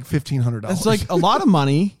like $1,500. it's like a lot of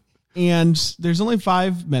money, and there's only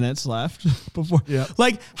 5 minutes left before. Yeah.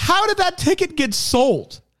 Like, how did that ticket get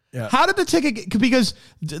sold? Yeah. How did the ticket get, because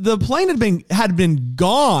the plane had been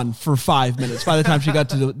gone for 5 minutes by the time she got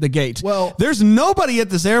to the gate. Well, there's nobody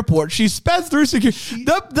at this airport. She sped through security.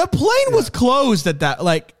 The plane was closed at that.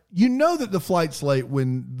 Like, you know that the flight's late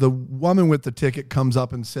when the woman with the ticket comes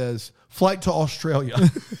up and says, flight to Australia,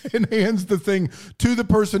 and hands the thing to the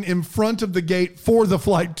person in front of the gate for the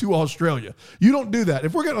flight to Australia. You don't do that.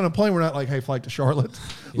 If we're getting on a plane, we're not like, hey, flight to Charlotte.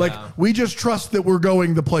 Like, we just trust that we're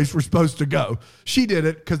going the place we're supposed to go. She did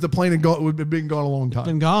it because the plane had been gone a long time.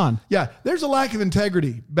 been gone. Yeah, there's a lack of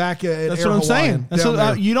integrity back at That's Air what I'm Hawaiian saying. That's down what,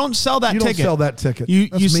 there. you don't sell that You ticket. don't sell that ticket. You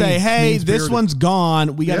That's say, mean. hey, this Mean-spirited. one's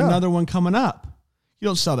gone. We got Yeah. another one coming up. You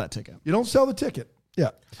don't sell that ticket. You don't sell the ticket. Yeah.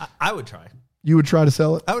 I would try. You would try to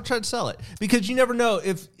sell it? I would try to sell it because you never know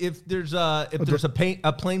if there's a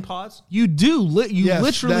plane pause. You do. You Yes,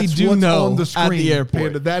 literally that's do what's know on the screen, at the airport.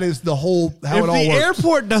 Panda. That is the whole how If it all the works.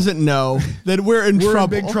 airport doesn't know, then we're in We're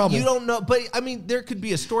trouble. in big trouble. You don't know, but I mean, there could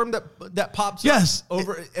be a storm that pops Yes. up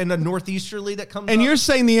over and a northeasterly that comes. And up. you're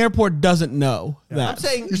saying the airport doesn't know that. I'm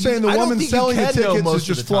saying You're saying the I don't woman think you selling the can know tickets most is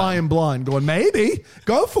of just the time. flying blind, going, maybe,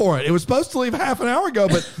 go for it. It was supposed to leave half an hour ago,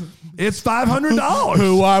 but it's $500.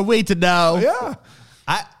 Who are we to know? Yeah.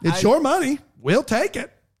 It's your money. We'll take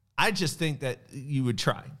it. I just think that you would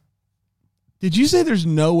try. Did you say there's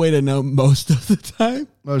no way to know most of the time?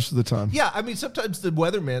 Most of the time. Yeah, I mean, sometimes the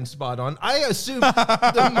weatherman's spot on. I assume my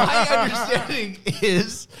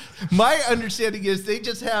understanding is they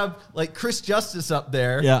just have like Chris Justice up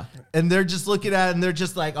there. Yeah. And they're just looking at it and they're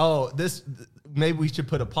just like, oh, maybe we should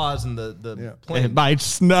put a pause in the plane. It might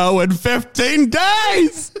snow in 15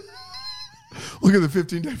 days. Look at the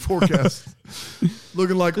 15-day forecast.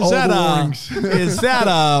 Looking like all that, the warnings. Is that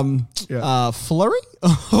flurry?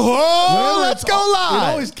 Oh, Well, let's go It live.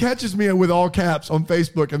 always catches me with all caps on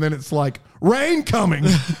Facebook, and then it's like, rain coming.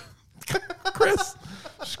 Chris,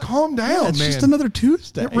 just calm down, it's man. just another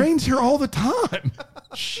Tuesday. It rains here all the time.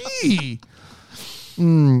 Gee.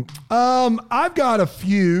 I've got a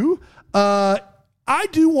few. I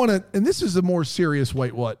do want to, and this is a more serious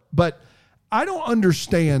wait what, but I don't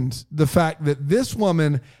understand the fact that this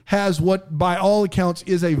woman has what, by all accounts,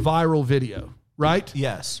 is a viral video, right?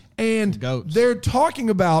 Yes. And Goats. they're talking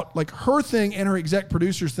about, like, her thing and her exec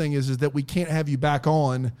producer's thing is that we can't have you back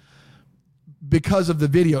on because of the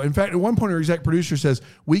video. In fact, at one point, her exec producer says,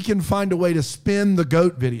 we can find a way to spin the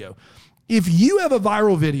goat video. If you have a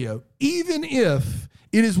viral video, even if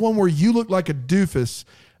it is one where you look like a doofus,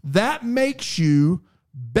 that makes you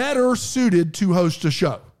better suited to host a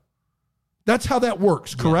show. That's how that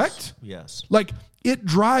works, correct? Yes. Like, it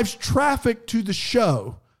drives traffic to the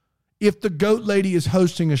show if the goat lady is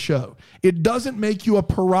hosting a show. It doesn't make you a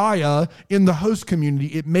pariah in the host community.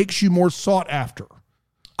 It makes you more sought after.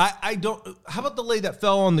 I don't. How about the lady that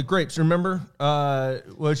fell on the grapes? Remember?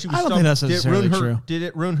 Well, she was. I don't think that's necessarily did it ruin true. Did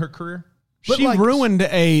it ruin her career? But She like- ruined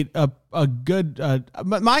a good.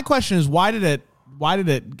 But my question is, why did it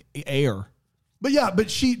air? But yeah, but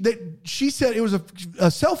she said it was a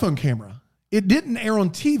cell phone camera. It didn't air on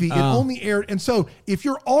TV. It only aired. And so if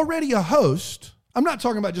you're already a host, I'm not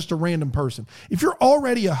talking about just a random person. If you're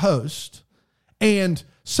already a host and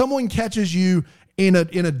someone catches you in a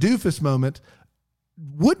doofus moment,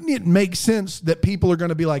 wouldn't it make sense that people are going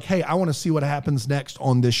to be like, hey, I want to see what happens next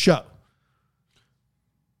on this show?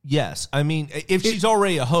 Yes. I mean, if she's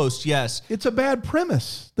already a host, yes. It's a bad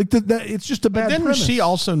premise. Like it's just a bad Didn't premise. she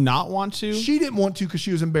also not want to? She didn't want to because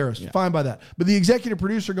she was embarrassed. Fine by that. But the executive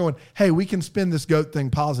producer going, hey, we can spin this goat thing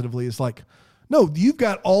positively is like, No, you've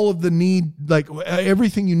got all of the need, like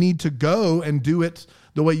everything you need to go and do it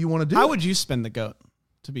the way you want to do it. How would you spin the goat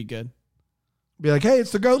to be good? Be like, hey,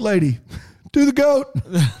 it's the goat lady. Do the goat.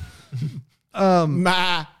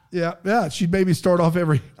 Nah. Yeah. She'd maybe start off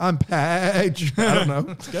I'm Paige. I don't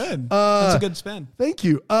know. It's good. That's a good spin. Thank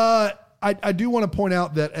you. I do want to point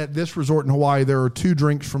out that at this resort in Hawaii, there are 2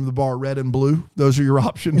 drinks from the bar, red and blue. Those are your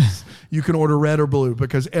options. You can order red or blue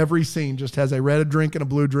because every scene just has a red drink and a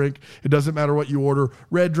blue drink. It doesn't matter what you order,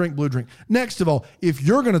 red drink, blue drink. Next of all, if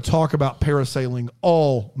you're going to talk about parasailing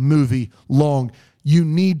all movie long, you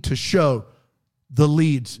need to show the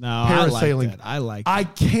leads. No, parasailing. I like I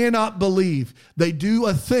cannot believe they do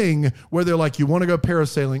a thing where they're like, you want to go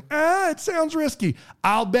parasailing? It sounds risky.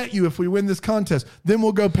 I'll bet you if we win this contest, then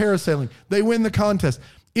we'll go parasailing. They win the contest.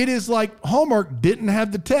 It is like Hallmark didn't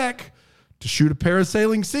have the tech to shoot a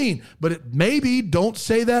parasailing scene, but maybe don't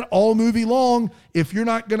say that all movie long if you're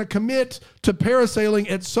not going to commit to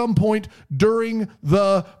parasailing at some point during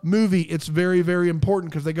the movie. It's very, very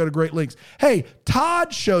important because they go to great lengths. Hey,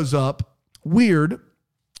 Todd shows up weird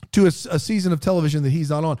to a season of television that he's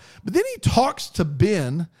not on. But then he talks to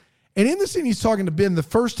Ben, and in the scene he's talking to Ben, the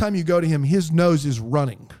first time you go to him, his nose is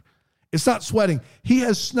running. It's not sweating. He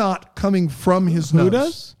has snot coming from his nose. Who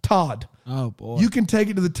does? Todd. Oh, boy. You can take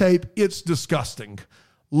it to the tape. It's disgusting.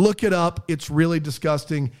 Look it up. It's really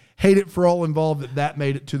disgusting. Hate it for all involved that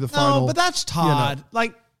made it to the final. No, but that's Todd. You know.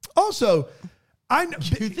 Like, also, I know.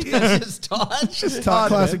 You think that's just Todd? Just Todd,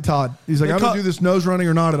 classic Todd. He's like, I'm going to do this nose running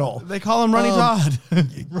or not at all. they call him Runny Todd.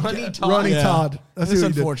 Runny Todd. Runny Yeah. Todd. That's It's who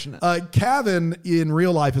he did. unfortunate. Kevin in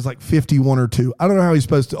real life is like 51 or 2. I don't know how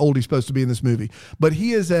old he's supposed to be in this movie, but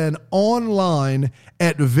he is an online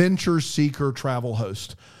adventure seeker travel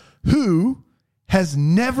host who has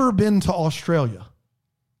never been to Australia.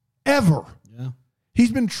 Ever. Yeah.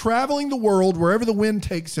 He's been traveling the world wherever the wind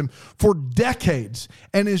takes him for decades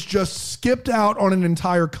and is just skipped out on an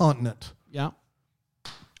entire continent. Yeah.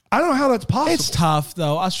 I don't know how that's possible. It's tough,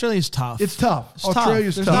 though. Australia's tough. It's tough. It's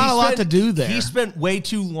Australia's tough. tough. There's not a lot to do there. He spent way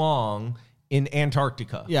too long in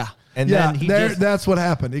Antarctica. Yeah. And Yeah, then that's what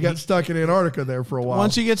happened. He got stuck in Antarctica there for a while.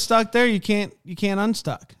 Once you get stuck there, you can't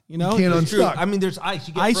unstuck. You know? You can't It's true. unstuck. I mean, there's ice.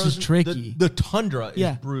 You get Ice is frozen. tricky. The tundra is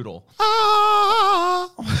Yeah. brutal.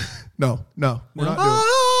 No, we're not doing it.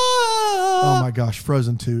 Oh my gosh,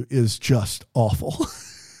 Frozen 2 is just awful.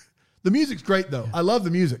 The music's great though. I love the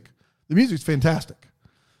music. The music's fantastic.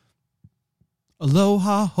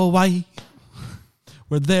 Aloha, Hawaii.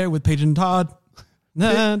 We're there with Paige and Todd.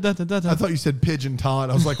 I thought you said Pigeon Todd.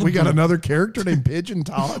 I was like, we got another character named Pigeon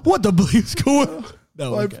Todd. What the bleep's going on?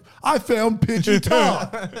 No, okay. I found Pigeon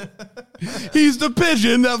Todd. He's the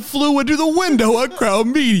pigeon that flew into the window at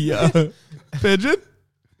Crown Media. Pigeon?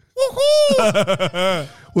 Woohoo!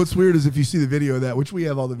 What's weird is if you see the video of that, which we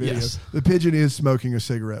have all the videos, Yes. the pigeon is smoking a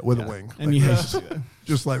cigarette with a wing. And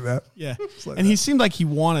Just like that. yeah. like And he seemed like he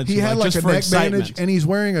wanted to. He had like just a for neck excitement. bandage, and he's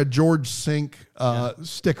wearing a George Sink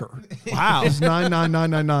sticker. Wow. It's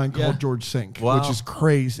 99999 called Yeah. George Sink, Wow. which is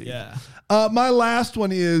crazy. Yeah. My last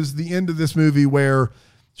one is the end of this movie where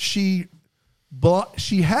she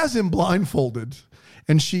has him blindfolded,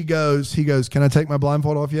 and he goes, "Can I take my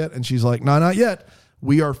blindfold off yet?" And she's like, "No, not yet.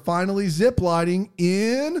 We are finally ziplining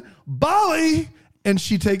in Bali," and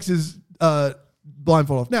she takes his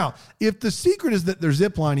blindfold off. Now, if the secret is that they're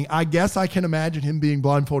ziplining, I guess I can imagine him being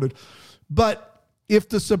blindfolded. But if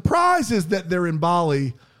the surprise is that they're in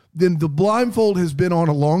Bali, then the blindfold has been on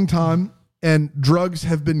a long time and drugs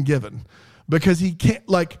have been given, because he can't,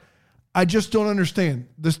 like, I just don't understand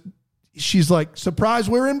this. She's like, surprise,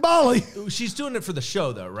 we're in Bali. She's doing it for the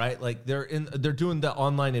show, though, right? Like they're doing the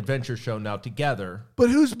online adventure show now together. But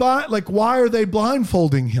why are they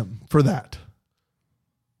blindfolding him for that?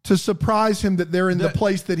 To surprise him that they're in the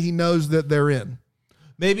place that he knows that they're in.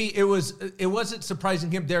 Maybe it wasn't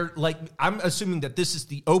surprising him. They're like, I'm assuming that this is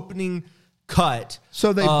the opening cut.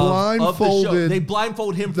 So they of the show. blindfolded They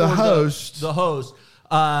blindfold him the for host. the host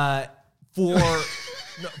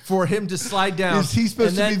for him to slide down. Is he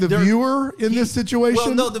supposed to And be then the viewer in this situation?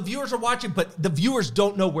 Well, no, the viewers are watching, but the viewers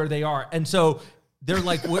don't know where they are, and so they're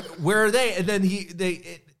like, "Where are they?" And then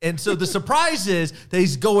and so the surprise is that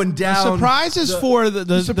he's going down. The surprise is for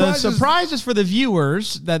the surprise is for the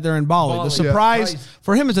viewers that they're in Bali. Bali. The surprise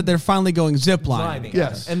for him is that they're finally going ziplining. Lining.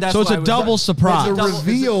 Yes. And that's So it's why a I was double like- surprise. the double-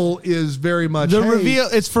 reveal is very much The hey, reveal,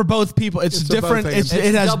 it's for both people. It's It's for different. both It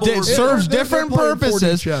ends. has double it reveal. serves They're different playing 4D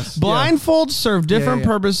purposes. chess. Yeah. Blindfolds serve different yeah.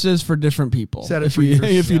 purposes for different people. Said it if for you,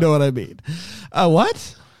 years. if you know what I mean.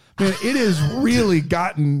 What? Man, it has really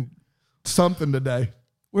gotten something today.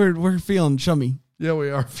 We're feeling chummy. Yeah,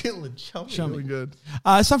 we are. Feeling chummy. Feeling good.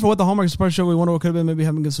 It's time for What the Hallmark Surprise Show. We wonder what could have been. Maybe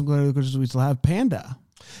haven't get some clarity because we still have Panda.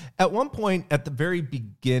 At one point, at the very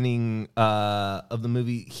beginning of the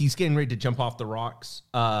movie, he's getting ready to jump off the rocks,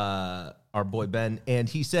 our boy Ben, and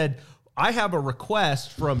he said, I have a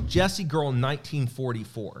request from Jessie Girl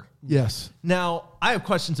 1944. Yes. Now, I have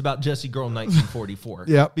questions about Jessie Girl 1944.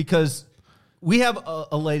 Yep. Because we have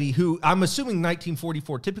a lady who, I'm assuming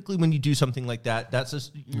 1944, typically when you do something like that,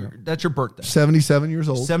 that's your birthday. 77 years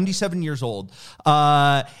old. 77 years old.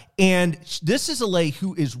 And this is a lady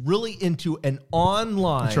who is really into an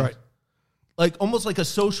online, That's right. like almost like a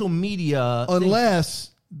social media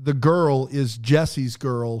Unless the girl is Jesse's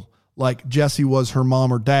girl, like Jesse was her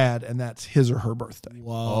mom or dad, and that's his or her birthday.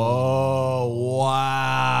 Oh,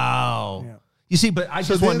 wow. Yeah. You see, but I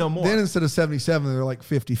just want to know more. Then instead of 77, they're like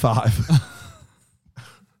 55.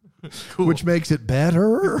 Cool. Which makes it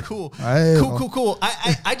better. Cool. Cool. Cool.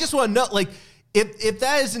 I just want to know, like, if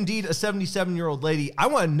that is indeed a 77-year-old lady, I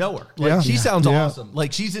want to know her. Like, Yeah. she sounds Yeah. awesome.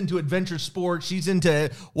 Like, she's into adventure sports. She's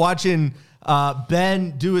into watching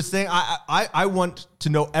Ben do his thing. I want to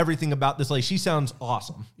know everything about this lady. She sounds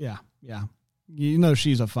awesome. Yeah. You know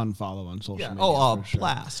she's a fun follow on social media. Oh, for sure.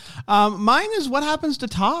 blast. Mine is what happens to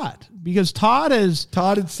Todd, because Todd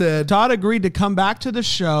had said Todd agreed to come back to the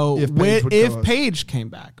show If Paige would if come. Paige came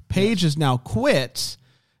back. Paige is now quit.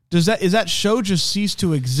 Is that show just cease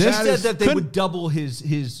to exist? He said that they would double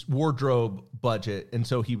his wardrobe budget, and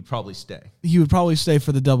so he would probably stay. He would probably stay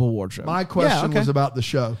for the double wardrobe. my question was about the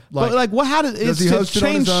show. But what? How does he it's host it on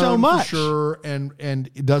changed his so own much? for sure,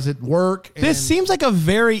 and does it work? This And seems like a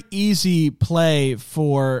very easy play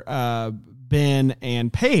for Ben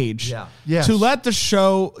and Paige. Yeah. Yes. To let the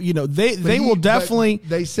show, they will definitely.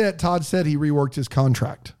 Todd said he reworked his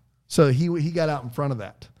contract, so he got out in front of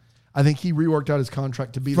that. I think he reworked out his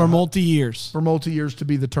contract to be For multi years. to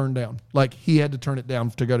be the turn down. Like he had to turn it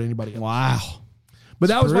down to go to anybody else. Wow. But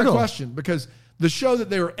that was brutal. my question, because the show that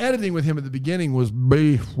they were editing with him at the beginning was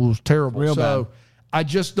terrible. Real so bad. I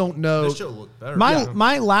just don't know. This show looked better.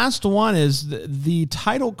 My last one is the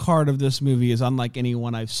title card of this movie is unlike any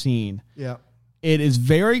one I've seen. Yeah. It is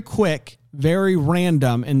very quick, very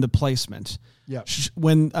random in the placement. Yeah.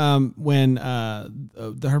 When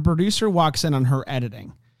her producer walks in on her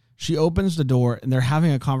editing, she opens the door and they're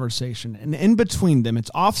having a conversation, and in between them,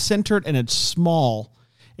 it's off-centered and it's small.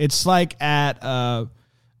 It's like at I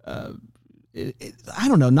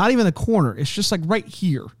don't know, not even the corner. It's just like right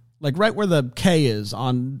here, like right where the K is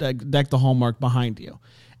on Deck the Hallmark behind you,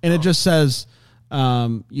 and it just says,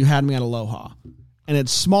 "You had me at Aloha," and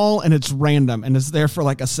it's small and it's random and it's there for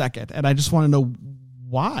like a second, and I just want to know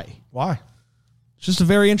why. Why? It's just a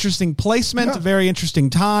very interesting placement, a very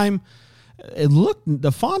interesting time.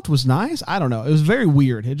 The font was nice. I don't know. It was very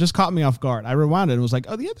weird. It just caught me off guard. I rewound it and was like,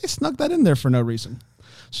 oh, yeah, they snuck that in there for no reason.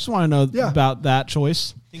 Just want to know about that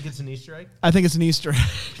choice. Think it's an Easter egg? I think it's an Easter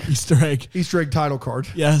egg. Easter egg title card.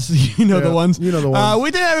 Yes, you know the ones. You know the ones. We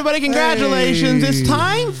did, everybody. Congratulations. Hey. It's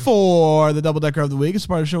time for the Double Decker of the Week. It's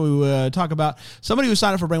part of the show we talk about somebody who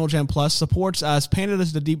signed up for Brainwell Jam Plus, supports us, painted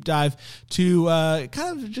us the deep dive to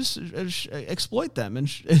kind of just exploit them. And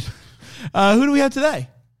who do we have today?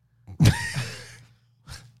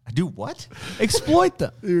 I do what? Exploit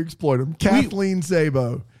them. You exploit them. Kathleen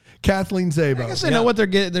Szabo. I guess they know what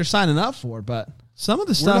they're signing up for, but some of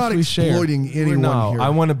the We're stuff not we share. exploiting anyone here. I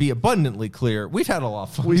want to be abundantly clear. We've had a lot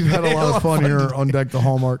of fun. We've had a lot of fun here on Deck the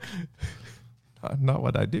Hallmark. Not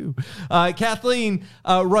what I do. Kathleen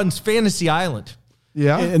runs Fantasy Island.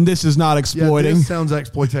 Yeah. And this is not exploiting. This sounds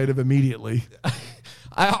exploitative immediately.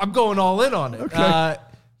 I'm going all in on it. Okay.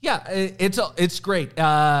 It's great.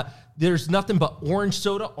 There's nothing but orange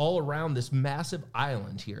soda all around this massive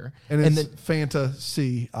island here. And it's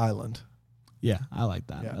Fantasy Island. Yeah, I like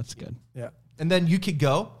that. Yeah. That's good. Yeah. And then you could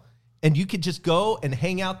go, and you could just go and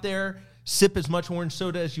hang out there, sip as much orange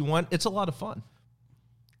soda as you want. It's a lot of fun.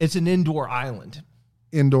 It's an indoor island.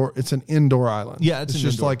 It's an indoor island. Yeah, it's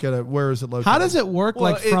just indoor. like where is it located? How does it work?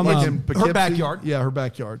 Well, from in her Poughkeepsie? backyard. Yeah, her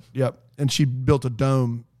backyard. Yep. And she built a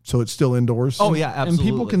dome, so it's still indoors. Oh yeah,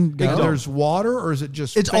 absolutely. people can go. And there's water, or is it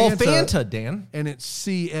just It's all Fanta, Dan. And it's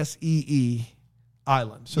CSEE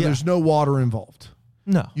Island. So Yeah. there's no water involved.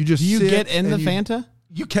 No, You just Do you sit get in the and Fanta?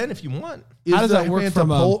 you can if you want. Is How does the that work Fanta from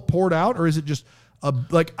poured out, or is it just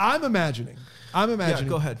like I'm imagining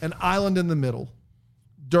go ahead. an island in the middle,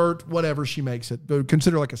 dirt, whatever she makes it, but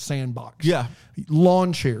consider like a sandbox. Yeah.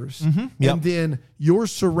 Lawn chairs. Yep. And then you're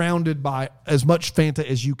surrounded by as much Fanta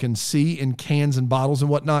as you can see in cans and bottles and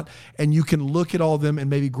whatnot, and you can look at all of them and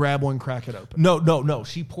maybe grab one, crack it open. No.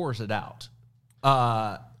 She pours it out.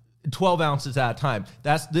 12 ounces at a time.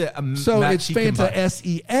 That's the So max it's she can Fanta buy.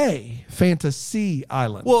 SEA, Fantasy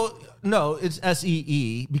Island. Well, no, it's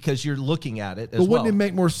SEE because you're looking at it as but well. wouldn't it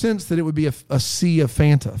make more sense that it would be a sea of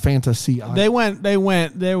Fantasy Island? They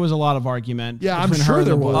went. There was a lot of argument. Yeah, I'm between sure her and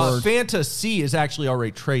there the was. board. Fantasy is actually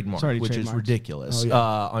already trademarked, already which is trademarked. ridiculous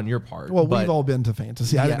on your part. well, But- we've all been to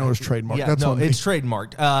Fantasy. I didn't know it was trademarked. Yeah, That's no, on me. it's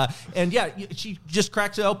trademarked. And yeah, she just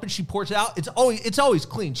cracks it open. She pours it out. It's always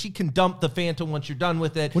clean. She can dump the Fanta once you're done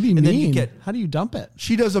with it. What do you and mean? Then you get, How do you dump it?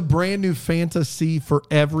 She does a brand new Fantasy for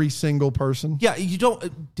every single person. yeah, you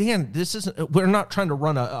don't, Dan. This isn't. We're not trying to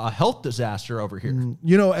run a health disaster over here.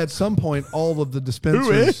 You know, at some point, all of the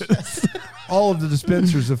dispensers, all of the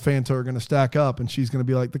dispensers of Fanta are going to stack up, and she's going to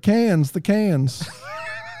be like, the cans.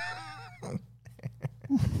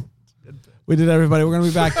 We did, everybody. We're going to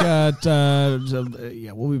be back at,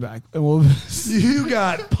 yeah, we'll be back. And we'll You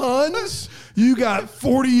got puns. You got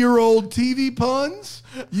 40-year-old TV puns.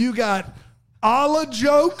 You got Allah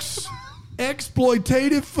jokes,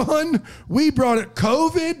 exploitative fun. We brought it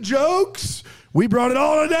COVID jokes. We brought it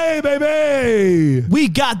all today, baby. We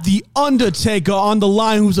got the Undertaker on the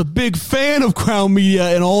line, who's a big fan of Crown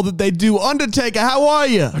Media and all that they do. Undertaker, how are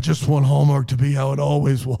you? I just want Hallmark to be how it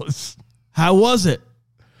always was. How was it?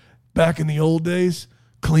 Back in the old days,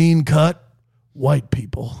 clean cut, white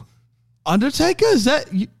people. Undertaker, is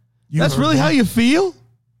that you? That's heard really that. how you feel?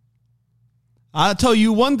 I'll tell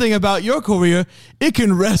you one thing about your career. It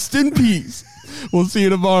can rest in peace. We'll see you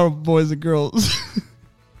tomorrow, boys and girls.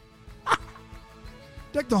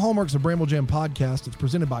 Deck the Hallmark's a Bramble Jam podcast. It's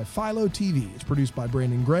presented by Philo TV. It's produced by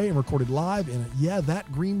Brandon Gray and recorded live in,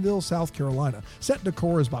 Greenville, South Carolina. Set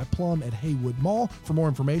decor is by Plum at Haywood Mall. For more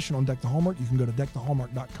information on Deck the Hallmark, you can go to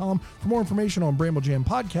deckthehallmark.com. For more information on Bramble Jam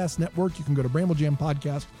Podcast Network, you can go to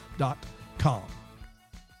bramblejampodcast.com.